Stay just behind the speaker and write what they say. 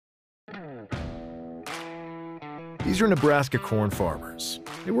These are Nebraska corn farmers.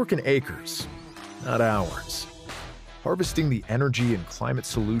 They work in acres, not hours, harvesting the energy and climate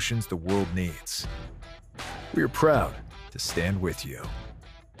solutions the world needs. We are proud to stand with you.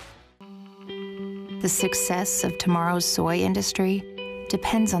 The success of tomorrow's soy industry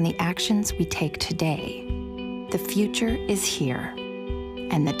depends on the actions we take today. The future is here,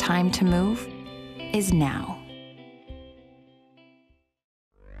 and the time to move is now.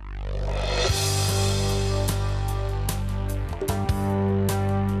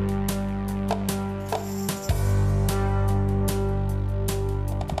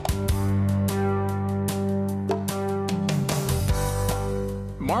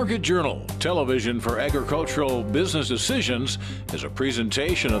 Market Journal, television for agricultural business decisions, is a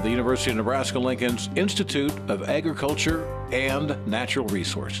presentation of the University of Nebraska-Lincoln's Institute of Agriculture and Natural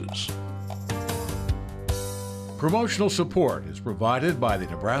Resources. Promotional support is provided by the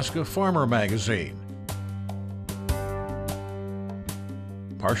Nebraska Farmer Magazine.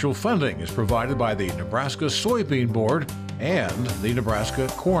 Partial funding is provided by the Nebraska Soybean Board and the Nebraska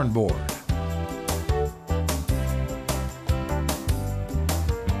Corn Board.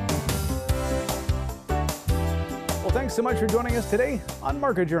 Thanks so much for joining us today on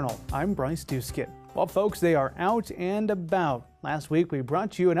Market Journal. I'm Bryce Duskin. Well, folks, they are out and about. Last week, we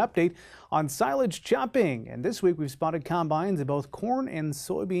brought you an update on silage chopping, and this week we've spotted combines in both corn and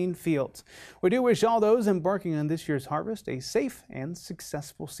soybean fields. We do wish all those embarking on this year's harvest a safe and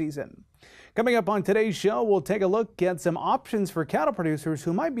successful season. Coming up on today's show, we'll take a look at some options for cattle producers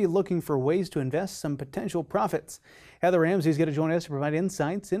who might be looking for ways to invest some potential profits. Heather Ramsey is going to join us to provide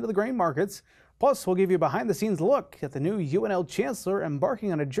insights into the grain markets. Plus, we'll give you a behind-the-scenes look at the new UNL Chancellor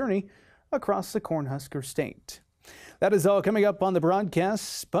embarking on a journey across the Cornhusker State. That is all coming up on the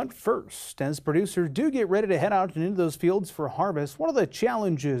broadcast. But first, as producers do get ready to head out and into those fields for harvest, one of the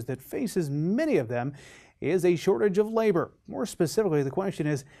challenges that faces many of them is a shortage of labor. More specifically, the question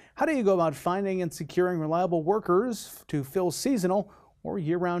is, how do you go about finding and securing reliable workers to fill seasonal or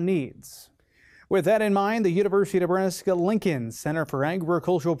year-round needs? With that in mind, the University of Nebraska-Lincoln Center for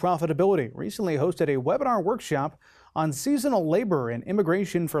Agricultural Profitability recently hosted a webinar workshop on seasonal labor and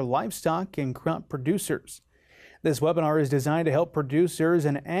immigration for livestock and crop producers. This webinar is designed to help producers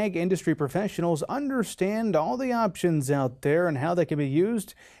and ag industry professionals understand all the options out there and how they can be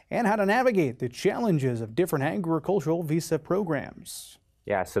used and how to navigate the challenges of different agricultural visa programs.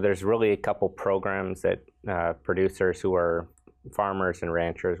 Yeah, so there's really a couple programs that producers who are farmers and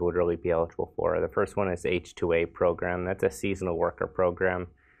ranchers would really be eligible for. The first one is H-2A program. That's a seasonal worker program.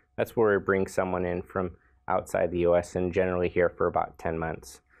 That's where we bring someone in from outside the U.S. and generally here for about 10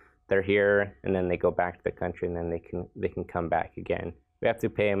 months. They're here and then they go back to the country and then they can come back again. We have to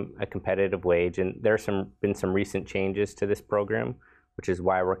pay them a competitive wage, and there's been some recent changes to this program, which is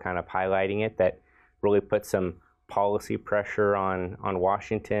why we're kind of highlighting it, that really put some policy pressure on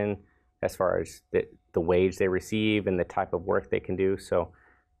Washington as far as the wage they receive and the type of work they can do. So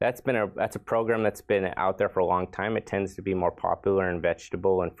that's a program that's been out there for a long time. It tends to be more popular in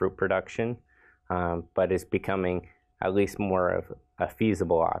vegetable and fruit production, but is becoming at least more of a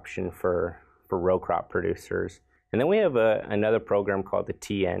feasible option for row crop producers. And then we have another program called the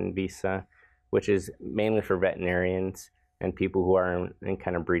TN visa, which is mainly for veterinarians and people who are in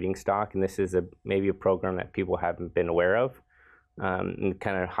kind of breeding stock. And this is maybe a program that people haven't been aware of, and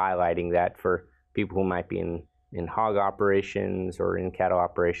kind of highlighting that for people who might be in hog operations or in cattle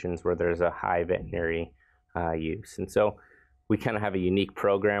operations where there's a high veterinary use. And so we kind of have a unique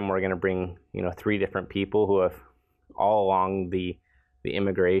program. We're going to bring 3 different people who have all along the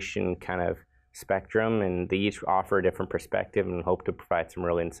immigration kind of spectrum, and they each offer a different perspective and hope to provide some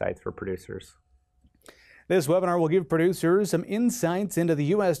real insights for producers. This webinar will give producers some insights into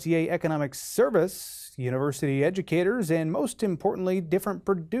the USDA Economic Service, university educators, and most importantly, different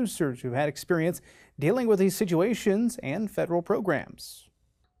producers who've had experience dealing with these situations and federal programs.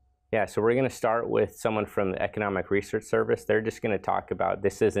 Yeah, so we're going to start with someone from the Economic Research Service. They're just going to talk about,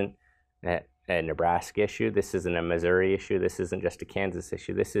 this isn't a Nebraska issue, this isn't a Missouri issue, this isn't just a Kansas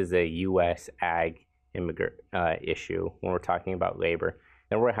issue, this is a U.S. ag immigrant issue when we're talking about labor.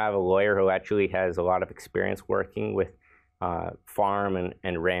 Then we'll have a lawyer who actually has a lot of experience working with farm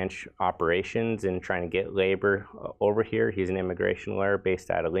and ranch operations and trying to get labor over here. He's an immigration lawyer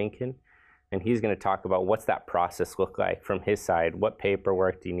based out of Lincoln, and he's going to talk about what's that process look like from his side. What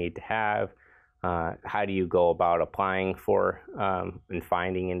paperwork do you need to have? How do you go about applying for and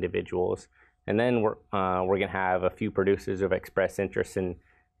finding individuals? And then we're going to have a few producers who have expressed interest in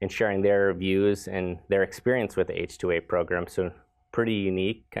sharing their views and their experience with the H-2A program. So pretty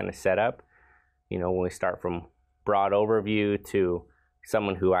unique kind of setup. When we start from broad overview to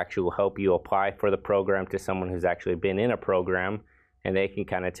someone who actually will help you apply for the program to someone who's actually been in a program, and they can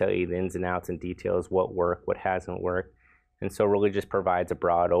kind of tell you the ins and outs and details, what worked, what hasn't worked. And so really just provides a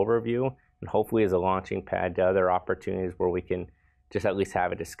broad overview, and hopefully is a launching pad to other opportunities where we can just at least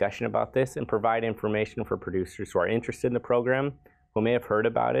have a discussion about this and provide information for producers who are interested in the program, who may have heard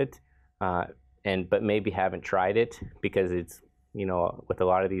about it, but maybe haven't tried it, because it's, you know, with a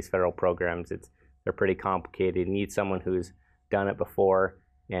lot of these federal programs, they're pretty complicated. You need someone who's done it before,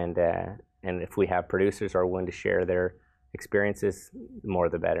 and if we have producers who are willing to share their experiences, the more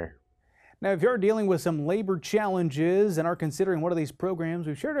the better. Now, if you're dealing with some labor challenges and are considering one of these programs,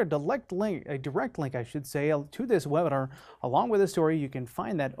 we've shared a direct link, I should say, to this webinar, along with a story. You can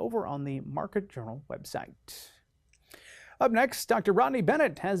find that over on the Market Journal website. Up next, Dr. Rodney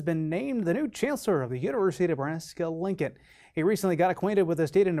Bennett has been named the new Chancellor of the University of Nebraska-Lincoln. He recently got acquainted with the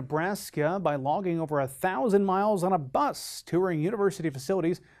state of Nebraska by logging over 1,000 miles on a bus, touring university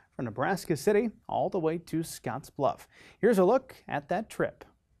facilities from Nebraska City all the way to Scotts Bluff. Here's a look at that trip.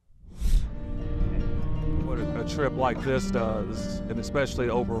 What a trip like this does, and especially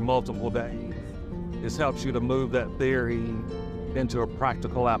over multiple days, is helps you to move that theory into a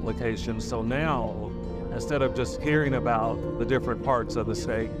practical application. So now, instead of just hearing about the different parts of the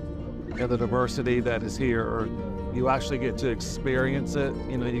state and the diversity that is here, you actually get to experience it.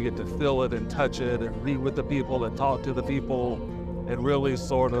 You know, you get to feel it and touch it and meet with the people and talk to the people and really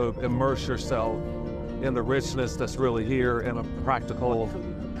sort of immerse yourself in the richness that's really here in a practical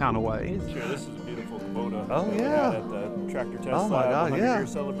kind of way. Sure, this is a beautiful Kubota. Oh, that we yeah. had at the Tractor Test Oh, my Lab God, yeah. 100-year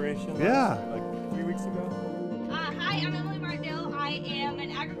celebration like 3 weeks ago. Hi, I'm Emily Martindale. I am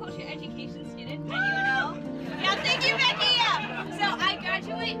an agriculture education student at UNL. Yeah, thank you, Becky. So I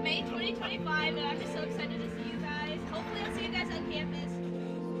graduate May 2025, and I'm just so excited to see you guys. Hopefully I'll see you guys on campus.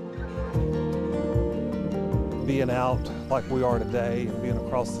 Being out like we are today and being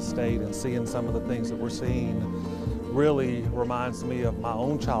across the state and seeing some of the things that we're seeing really reminds me of my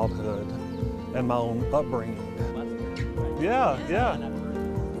own childhood and my own upbringing. Yeah, yeah.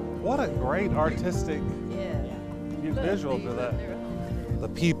 What a great artistic visual to that. The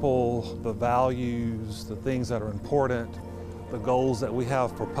people, the values, the things that are important, the goals that we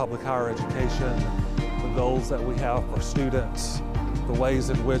have for public higher education, the goals that we have for students, the ways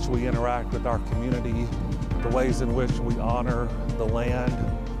in which we interact with our community, the ways in which we honor the land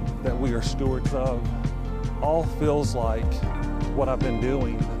that we are stewards of, all feels like what I've been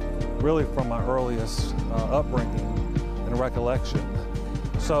doing really from my earliest upbringing and recollection.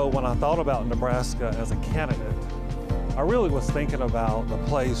 So when I thought about Nebraska as a candidate, I really was thinking about a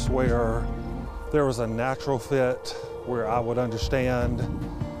place where there was a natural fit, where I would understand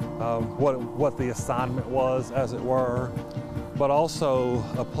what the assignment was, as it were, but also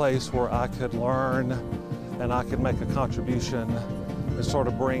a place where I could learn and I could make a contribution and sort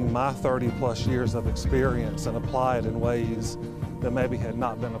of bring my 30+ years of experience and apply it in ways that maybe had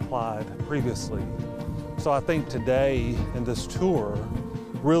not been applied previously. So I think today in this tour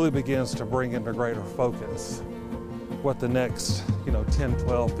really begins to bring into greater focus what the next 10,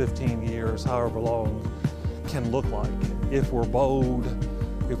 12, 15 years, however long, can look like. If we're bold,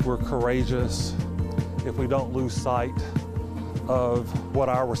 if we're courageous, if we don't lose sight of what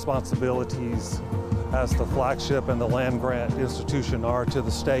our responsibilities as the flagship and the land grant institution are to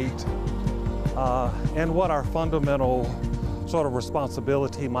the state, and what our fundamental sort of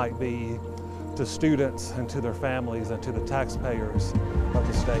responsibility might be to students and to their families and to the taxpayers of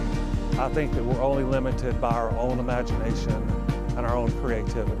the state. I think that we're only limited by our own imagination and our own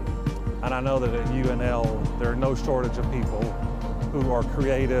creativity. And I know that at UNL, there are no shortage of people who are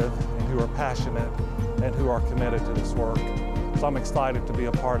creative and who are passionate and who are committed to this work. So I'm excited to be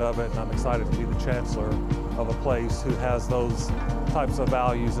a part of it, and I'm excited to be the chancellor of a place who has those types of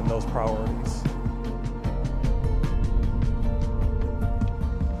values and those priorities.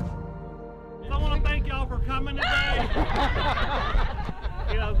 I want to thank y'all for coming today.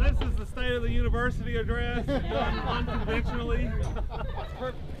 This is the State of the University address, done unconventionally.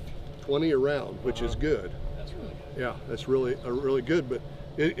 20 around, which is good. That's really good. Yeah, that's really good, but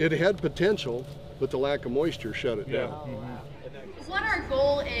it had potential, but the lack of moisture shut it down. What our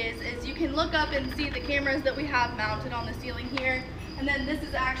goal is you can look up and see the cameras that we have mounted on the ceiling here, and then this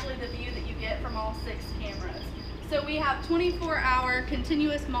is actually the view that you get from all 6 cameras. So we have 24-hour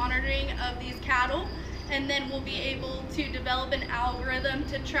continuous monitoring of these cattle, and then we'll be able to develop an algorithm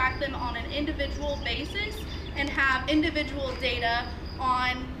to track them on an individual basis and have individual data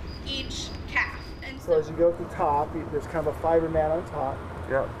on each calf. And so as you go to the top, there's kind of a fiber mat on top.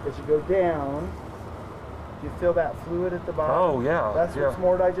 Yep. As you go down, You feel that fluid at the bottom? Oh, yeah. That's what's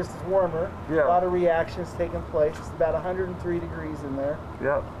more digest, it's warmer. Yeah. A lot of reactions taking place. It's about 103 degrees in there.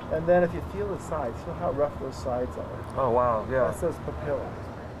 Yep. And then if you feel the sides, feel how rough those sides are. Oh, wow, yeah. That's those papillas.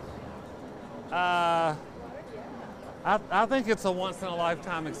 I think it's a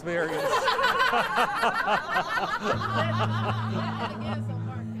once-in-a-lifetime experience.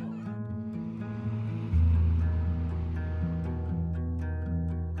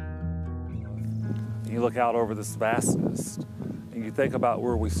 You look out over this vastness, and you think about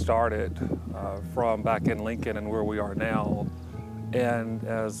where we started from back in Lincoln and where we are now. And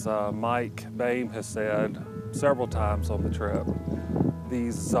as Mike Boehm has said several times on the trip,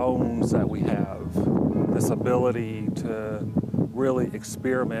 these zones that we have, this ability to really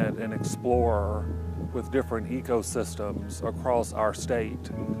experiment and explore with different ecosystems across our state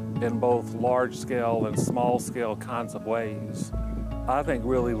in both large-scale and small-scale kinds of ways, I think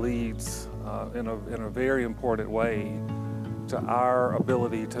really leads in a very important way to our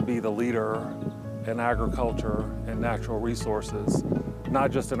ability to be the leader in agriculture and natural resources,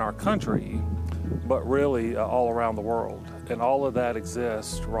 not just in our country, but really all around the world. And all of that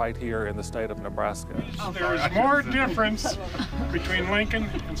exists right here in the state of Nebraska. There is more difference between Lincoln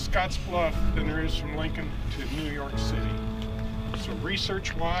and Scottsbluff than there is from Lincoln to New York City. So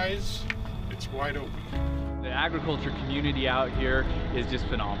research-wise, it's wide open. The agriculture community out here is just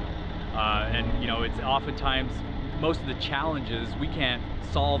phenomenal. And you know, it's oftentimes most of the challenges we can't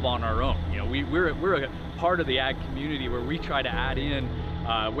solve on our own. You know, we're a part of the ag community where we try to add in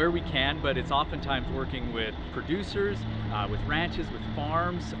where we can, but it's oftentimes working with producers, with ranches, with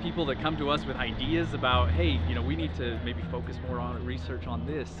farms, people that come to us with ideas about, hey, you know, we need to maybe focus more on research on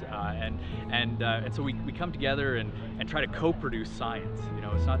this, and so we come together and try to co-produce science. You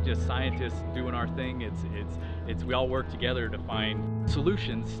know, it's not just scientists doing our thing. It's we all work together to find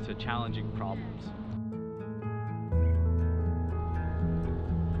solutions to challenging problems.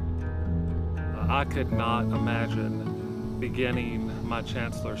 I could not imagine beginning my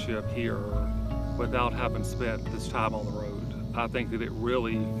chancellorship here without having spent this time on the road. I think that it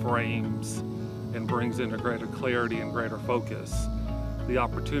really frames and brings into greater clarity and greater focus the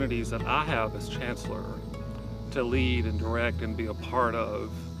opportunities that I have as chancellor to lead and direct and be a part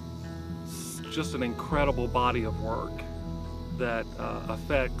of just an incredible body of work that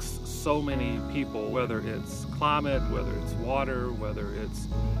affects so many people, whether it's climate, whether it's water, whether it's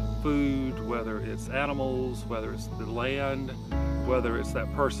food, whether it's animals, whether it's the land, whether it's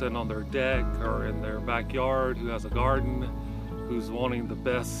that person on their deck or in their backyard who has a garden, who's wanting the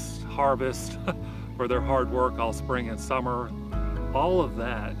best harvest for their hard work all spring and summer. All of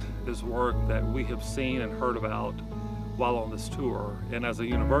that is work that we have seen and heard about while on this tour. And as a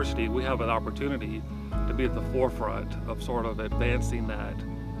university, we have an opportunity to be at the forefront of sort of advancing that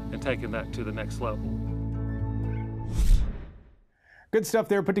and taking that to the next level. Good stuff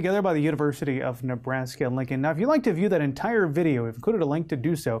there put together by the University of Nebraska-Lincoln. Now, if you'd like to view that entire video, we've included a link to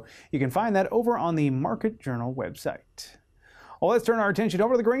do so. You can find that over on the Market Journal website. Well, let's turn our attention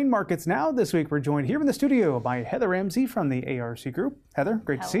over to the grain markets now. This week, we're joined here in the studio by Heather Ramsey from the ARC Group. Heather,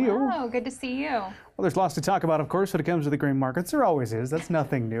 great to see you. Hello, good to see you. Well, there's lots to talk about, of course, when it comes to the grain markets. There always is. That's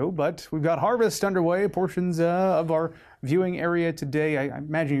nothing new. But we've got harvest underway, portions of our viewing area today. I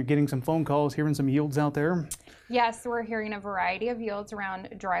imagine you're getting some phone calls, hearing some yields out there. Yes, we're hearing a variety of yields around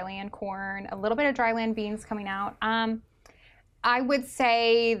dryland corn, a little bit of dryland beans coming out. I would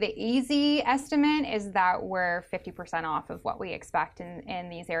say the easy estimate is that we're 50% off of what we expect in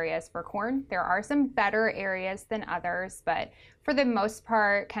these areas for corn. There are some better areas than others, but for the most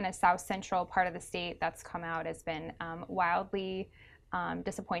part, kind of south central part of the state that's come out has been wildly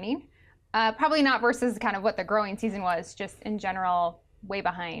disappointing. Probably not versus kind of what the growing season was, just in general, way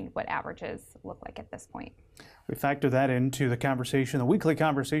behind what averages look like at this point. We factor that into the conversation, the weekly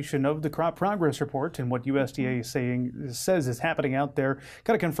conversation of the crop progress report and what USDA says is happening out there.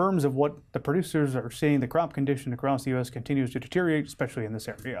 Kind of confirms of what the producers are seeing. The crop condition across the U.S. continues to deteriorate, especially in this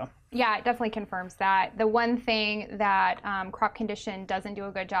area. Yeah, it definitely confirms that. The one thing that crop condition doesn't do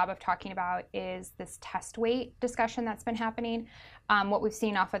a good job of talking about is this test weight discussion that's been happening. What we've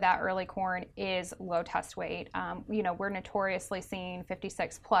seen off of that early corn is low test weight. You know, we're notoriously seeing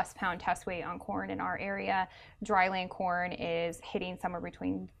 56 plus pound test weight on corn in our area. Dryland corn is hitting somewhere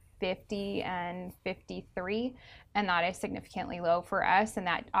between 50 and 53, and that is significantly low for us, and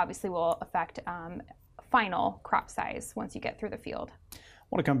that obviously will affect final crop size once you get through the field. I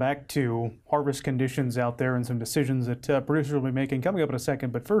want to come back to harvest conditions out there and some decisions that producers will be making coming up in a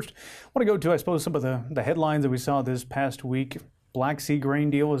second. But first, I want to go to, I suppose, some of the headlines that we saw this past week. Black Sea grain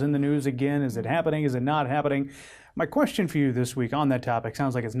deal is in the news again. Is it happening? Is it not happening? My question for you this week on that topic,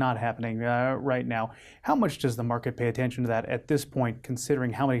 sounds like it's not happening right now. How much does the market pay attention to that at this point,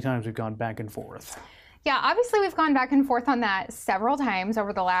 considering how many times we've gone back and forth? Yeah, obviously we've gone back and forth on that several times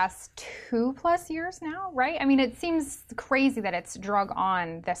over the last 2+ years now, right? I mean, it seems crazy that it's drug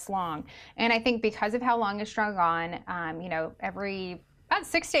on this long. And I think because of how long it's drug on, you know, every about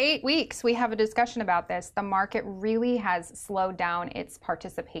 6 to 8 weeks, we have a discussion about this. The market really has slowed down its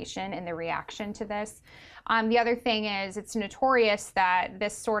participation in the reaction to this. The other thing is it's notorious that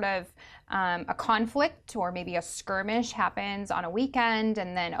this sort of a conflict or maybe a skirmish happens on a weekend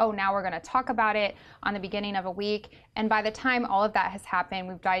and then, oh, now we're going to talk about it on the beginning of a week. And by the time all of that has happened,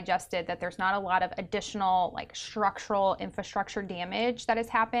 we've digested that there's not a lot of additional like structural infrastructure damage that has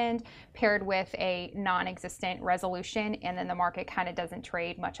happened paired with a non-existent resolution. And then the market kind of doesn't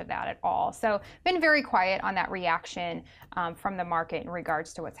trade much of that at all. So been very quiet on that reaction from the market in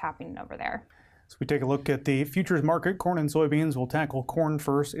regards to what's happening over there. So we take a look at the futures market, corn and soybeans. We'll tackle corn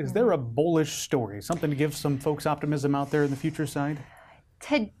first. Is there a bullish story, something to give some folks optimism out there in the future side?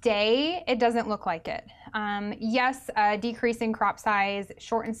 Today, it doesn't look like it. Yes, a decrease in crop size,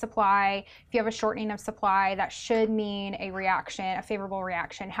 shortened supply. If you have a shortening of supply, that should mean a reaction, a favorable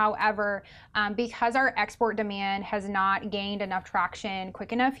reaction. However, because our export demand has not gained enough traction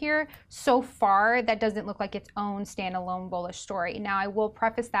quick enough here, so far, that doesn't look like its own standalone bullish story. Now, I will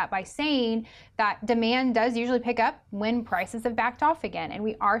preface that by saying that demand does usually pick up when prices have backed off again, and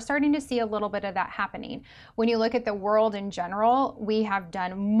we are starting to see a little bit of that happening. When you look at the world in general, we have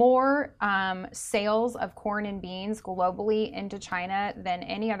done more sales of corn and beans globally into China than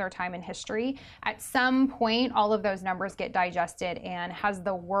any other time in history. At some point, all of those numbers get digested, and has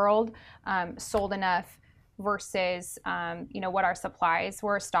the world sold enough versus you know, what our supplies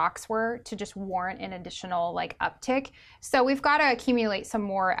were, stocks were, to just warrant an additional like uptick. So we've got to accumulate some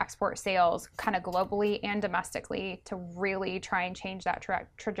more export sales kind of globally and domestically to really try and change that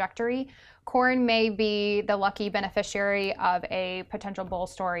trajectory. Corn may be the lucky beneficiary of a potential bull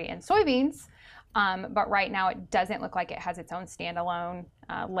story in soybeans, but right now it doesn't look like it has its own standalone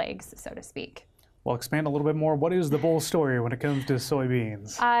legs, so to speak. Well, expand a little bit more. What is the bull story when it comes to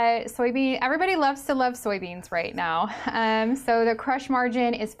soybeans? Everybody loves to love soybeans right now. So the crush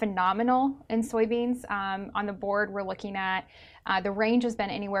margin is phenomenal in soybeans. On the board, we're looking at the range has been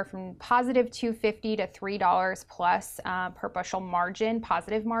anywhere from positive $2.50 to $3 plus per bushel margin,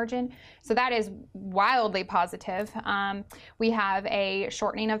 positive margin. So that is wildly positive. We have a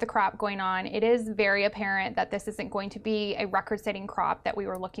shortening of the crop going on. It is very apparent that this isn't going to be a record-setting crop that we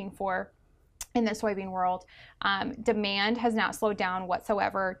were looking for in the soybean world. Demand has not slowed down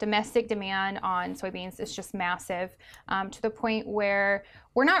whatsoever. Domestic demand on soybeans is just massive, to the point where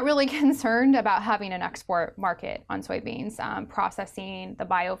we're not really concerned about having an export market on soybeans. Processing, the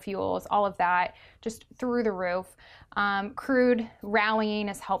biofuels, all of that, just through the roof. Crude rallying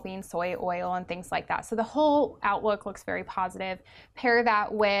is helping soy oil and things like that. So the whole outlook looks very positive. Pair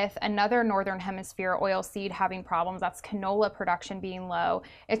that with another northern hemisphere oil seed having problems, that's canola production being low.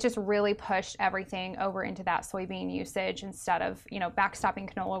 It's just really pushed everything over into that soybean usage instead of, you know,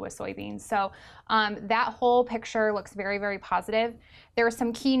 backstopping canola with soybeans. So that whole picture looks very, very positive. There are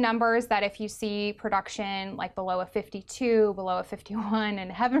some key numbers that if you see production like below a 52, below a 51,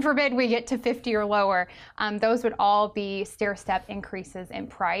 and heaven forbid we get to 50 or lower, those would all be stair-step increases in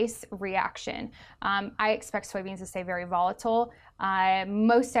price reaction. I expect soybeans to stay very volatile.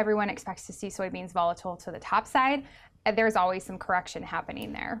 Most everyone expects to see soybeans volatile to the top side. There's always some correction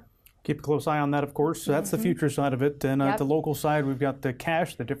happening there. Keep a close eye on that, of course. So that's the future side of it. And at the local side, we've got the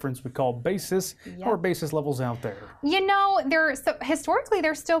cash, the difference we call basis. How are basis levels out there? You know, historically,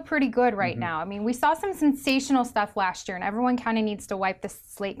 they're still pretty good right now. I mean, we saw some sensational stuff last year, and everyone kind of needs to wipe the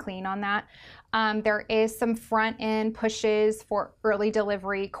slate clean on that. There is some front-end pushes for early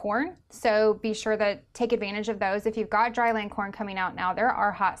delivery corn, so be sure to take advantage of those. If you've got dryland corn coming out now, there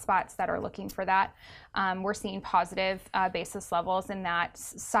are hot spots that are looking for that. We're seeing positive basis levels in that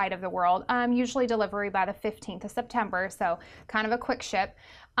side of the world, usually delivery by the 15th of September, so kind of a quick ship.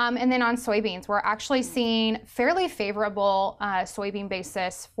 And then on soybeans, we're actually seeing fairly favorable soybean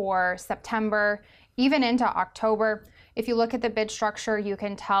basis for September, even into October. If you look at the bid structure, you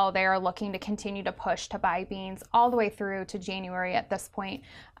can tell they are looking to continue to push to buy beans all the way through to January at this point.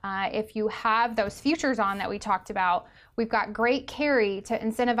 If you have those futures on that we talked about, we've got great carry to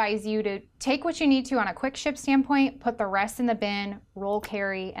incentivize you to take what you need to on a quick ship standpoint, put the rest in the bin, roll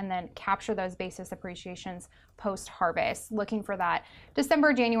carry, and then capture those basis appreciations post-harvest. Looking for that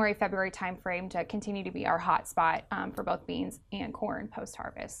December, January, February timeframe to continue to be our hot spot for both beans and corn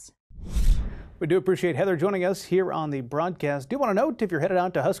post-harvest. We do appreciate Heather joining us here on the broadcast. Do want to note, if you're headed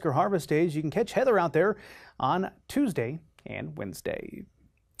out to Husker Harvest Days, you can catch Heather out there on Tuesday and Wednesday.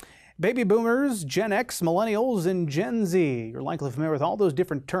 Baby boomers, Gen X, millennials, and Gen Z. You're likely familiar with all those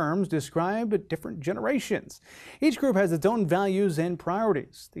different terms describe different generations. Each group has its own values and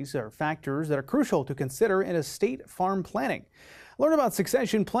priorities. These are factors that are crucial to consider in estate farm planning. Learn about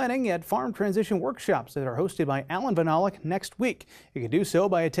succession planning at farm transition workshops that are hosted by Alan Vanalik next week. You can do so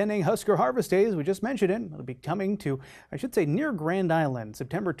by attending Husker Harvest Days. We just mentioned it. It'll be coming to, near Grand Island,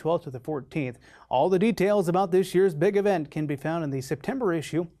 September 12th to the 14th. All the details about this year's big event can be found in the September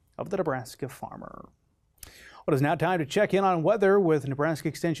issue of the Nebraska Farmer. Well, it is now time to check in on weather with Nebraska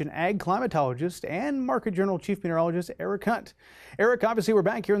Extension ag climatologist and Market Journal chief meteorologist Eric Hunt. Eric, obviously we're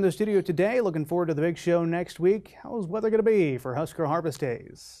back here in the studio today. Looking forward to the big show next week. How's weather going to be for Husker Harvest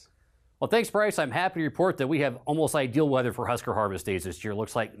Days? Well, thanks, Bryce. I'm happy to report that we have almost ideal weather for Husker Harvest Days this year.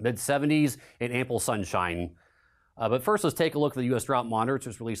 Looks like mid-70s and ample sunshine. But first, let's take a look at the U.S. Drought Monitor, which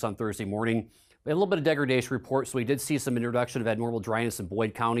was released on Thursday morning. We had a little bit of degradation report, so we did see some introduction of abnormal dryness in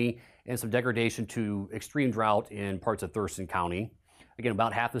Boyd County and some degradation to extreme drought in parts of Thurston County. Again,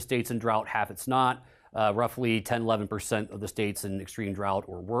 about half the state's in drought, half it's not. Roughly 10-11% of the state's in extreme drought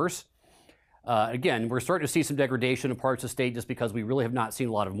or worse. Again, we're starting to see some degradation in parts of the state just because we really have not seen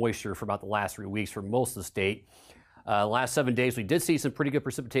a lot of moisture for about the last 3 weeks for most of the state. Last 7 days, we did see some pretty good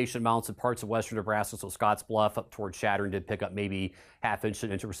precipitation amounts in parts of western Nebraska, so Scotts Bluff up towards Chattern did pick up maybe half-inch to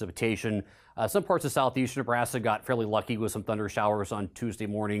an inch of precipitation. Some parts of southeastern Nebraska got fairly lucky with some thunder showers on Tuesday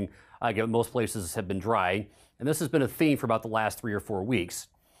morning. Most places have been dry, and this has been a theme for about the last 3 or 4 weeks.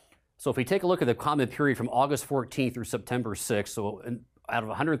 So if we take a look at the common period from August 14th through September 6th, so out of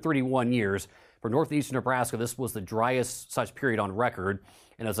 131 years, for northeastern Nebraska, this was the driest such period on record,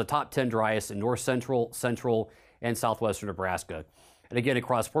 and as the top 10 driest in north central, central, and southwestern Nebraska. And again,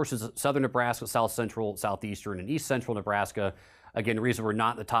 across portions of southern Nebraska, south central, southeastern, and east central Nebraska. Again, the reason we're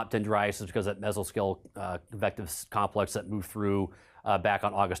not in the top 10 driest is because of that mesoscale convective complex that moved through back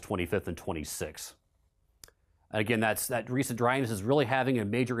on August 25th and 26th. And again, that recent dryness is really having a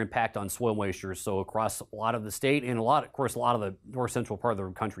major impact on soil moisture. So across a lot of the state and of course, a lot of the north central part of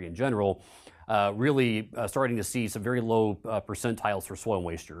the country in general, really starting to see some very low percentiles for soil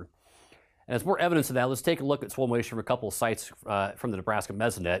moisture. And as more evidence of that, let's take a look at soil moisture from a couple of sites from the Nebraska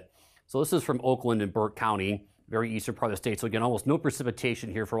Mesonet. So this is from Oakland and Burke County, very eastern part of the state. So again, almost no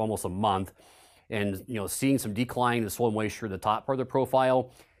precipitation here for almost a month. And seeing some decline in soil moisture in the top part of the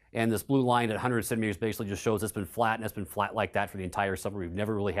profile. And this blue line at 100 centimeters basically just shows it's been flat, and it's been flat like that for the entire summer. We've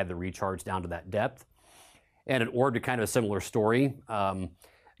never really had the recharge down to that depth. And at Ord, kind of a similar story.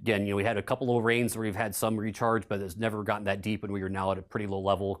 Again, we had a couple of rains where we've had some recharge, but it's never gotten that deep, and we are now at a pretty low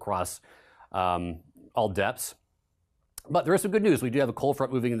level across all depths. But there is some good news. We do have a cold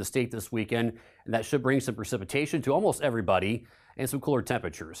front moving in the state this weekend, and that should bring some precipitation to almost everybody and some cooler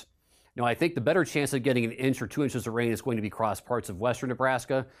temperatures. Now, I think the better chance of getting an inch or 2 inches of rain is going to be across parts of western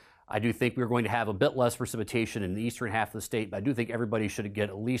Nebraska. I do think we're going to have a bit less precipitation in the eastern half of the state, but I do think everybody should get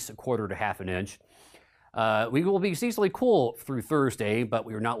at least a quarter to half an inch. We will be seasonally cool through Thursday, but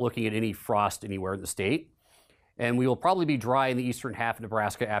we are not looking at any frost anywhere in the state. And we will probably be dry in the eastern half of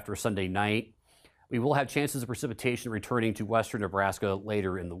Nebraska after Sunday night. We will have chances of precipitation returning to western Nebraska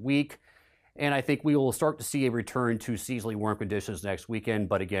later in the week. And I think we will start to see a return to seasonally warm conditions next weekend.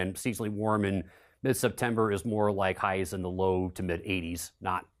 But again, seasonally warm in mid-September is more like highs in the low to mid-80s.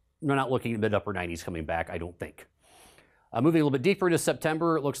 We're not looking at mid-upper 90s coming back, I don't think. Moving a little bit deeper into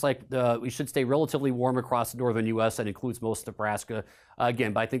September, it looks like we should stay relatively warm across the northern U.S. That includes most of Nebraska.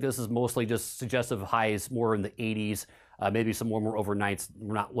 Again, but I think this is mostly just suggestive of highs more in the 80s, maybe some warmer overnights.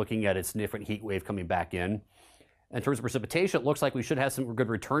 We're not looking at a significant heat wave coming back in. In terms of precipitation, it looks like we should have some good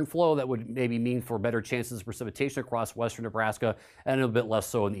return flow that would maybe mean for better chances of precipitation across western Nebraska and a bit less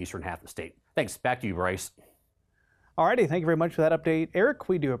so in the eastern half of the state. Thanks. Back to you, Bryce. Alrighty, thank you very much for that update, Eric.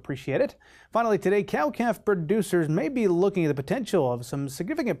 We do appreciate it. Finally, today, cow-calf producers may be looking at the potential of some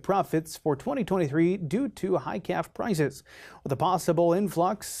significant profits for 2023 due to high calf prices. With a possible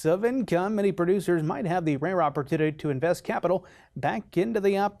influx of income, many producers might have the rare opportunity to invest capital back into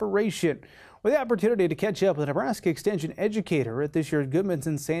the operation. With the opportunity to catch up with a Nebraska Extension educator at this year's Goodman's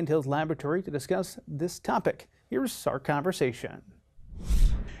and Sandhills Laboratory to discuss this topic. Here's our conversation.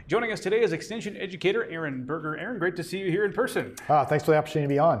 Joining us today is Extension educator Aaron Berger. Aaron, great to see you here in person. Thanks for the opportunity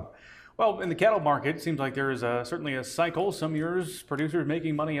to be on. Well, in the cattle market, it seems like there is certainly a cycle. Some years, producers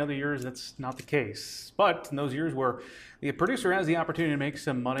making money, other years, that's not the case. But in those years where the producer has the opportunity to make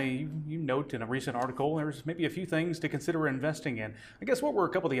some money, you note in a recent article, there's maybe a few things to consider investing in. I guess what were a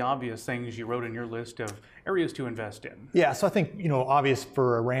couple of the obvious things you wrote in your list of areas to invest in? Yeah, so I think, obvious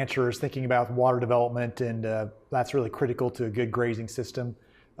for a rancher is thinking about water development, and that's really critical to a good grazing system.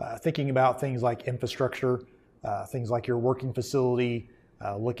 Thinking about things like infrastructure, things like your working facility,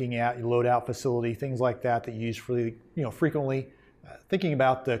 looking at your load-out facility, things like that you use frequently. Thinking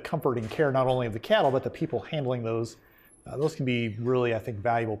about the comfort and care not only of the cattle, but the people handling those. Those can be really, I think,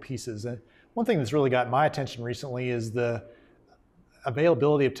 valuable pieces. And one thing that's really gotten my attention recently is the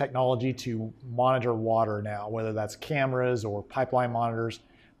availability of technology to monitor water now, whether that's cameras or pipeline monitors.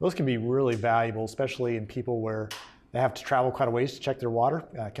 Those can be really valuable, especially in people where they have to travel quite a ways to check their water.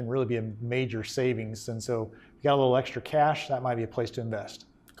 Can really be a major savings. And so if you got a little extra cash, that might be a place to invest.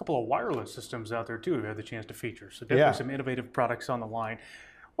 A couple of wireless systems out there too we've had the chance to feature. So definitely some innovative products on the line.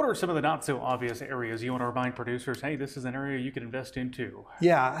 What are some of the not so obvious areas you want to remind producers, hey, this is an area you can invest into?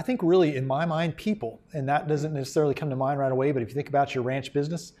 Yeah, I think really in my mind, people, and that doesn't necessarily come to mind right away, but if you think about your ranch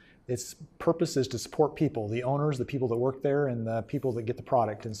business, its purpose is to support people, the owners, the people that work there, and the people that get the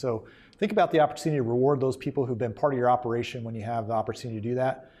product. And so think about the opportunity to reward those people who've been part of your operation when you have the opportunity to do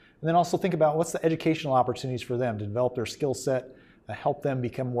that. And then also think about what's the educational opportunities for them to develop their skill set, help them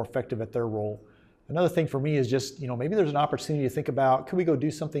become more effective at their role. Another thing for me is just, maybe there's an opportunity to think about, could we go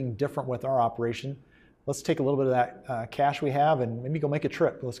do something different with our operation? Let's take a little bit of that cash we have and maybe go make a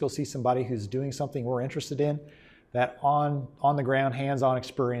trip. Let's go see somebody who's doing something we're interested in. That on the ground, hands-on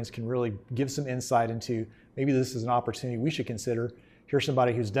experience can really give some insight into maybe this is an opportunity we should consider. Here's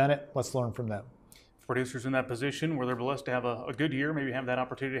somebody who's done it. Let's learn from them. Producers in that position where they're blessed to have a good year, maybe have that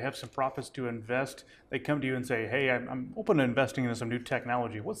opportunity to have some profits to invest, they come to you and say, hey, I'm open to investing in some new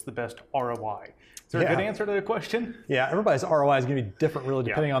technology. What's the best ROI? Is there a good answer to the question? Yeah, everybody's ROI is going to be different really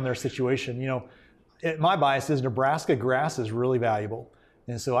depending on their situation. My bias is Nebraska grass is really valuable.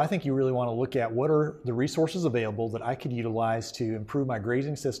 And so I think you really want to look at what are the resources available that I could utilize to improve my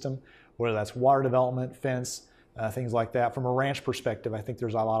grazing system, whether that's water development, fence, things like that. From a ranch perspective, I think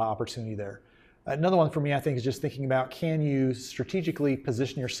there's a lot of opportunity there. Another one for me, I think, is just thinking about, can you strategically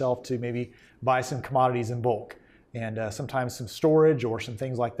position yourself to maybe buy some commodities in bulk? And sometimes some storage or some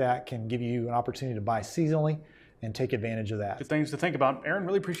things like that can give you an opportunity to buy seasonally and take advantage of that. Good things to think about. Aaron,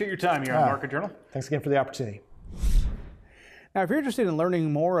 really appreciate your time here on Market Journal. Thanks again for the opportunity. Now, if you're interested in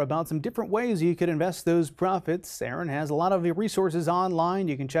learning more about some different ways you could invest those profits, Aaron has a lot of resources online.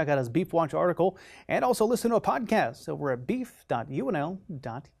 You can check out his Beef Watch article and also listen to a podcast over at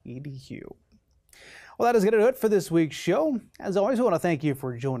beef.unl.edu. Well, that is going to do it for this week's show. As always, I want to thank you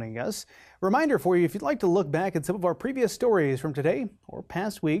for joining us. Reminder for you, if you'd like to look back at some of our previous stories from today or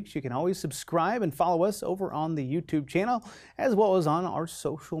past weeks, you can always subscribe and follow us over on the YouTube channel, as well as on our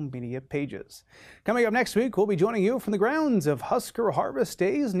social media pages. Coming up next week, we'll be joining you from the grounds of Husker Harvest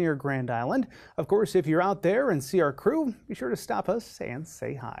Days near Grand Island. Of course, if you're out there and see our crew, be sure to stop us and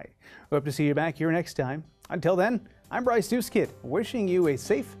say hi. We hope to see you back here next time. Until then, I'm Bryce Duskett, wishing you a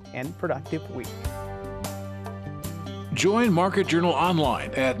safe and productive week. Join Market Journal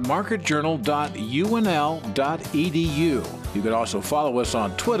online at marketjournal.unl.edu. You can also follow us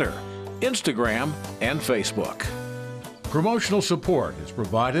on Twitter, Instagram, and Facebook. Promotional support is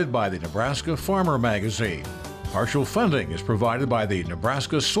provided by the Nebraska Farmer Magazine. Partial funding is provided by the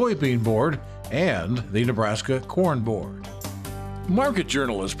Nebraska Soybean Board and the Nebraska Corn Board. Market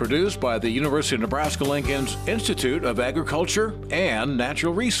Journal is produced by the University of Nebraska-Lincoln's Institute of Agriculture and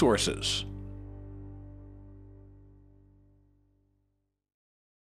Natural Resources.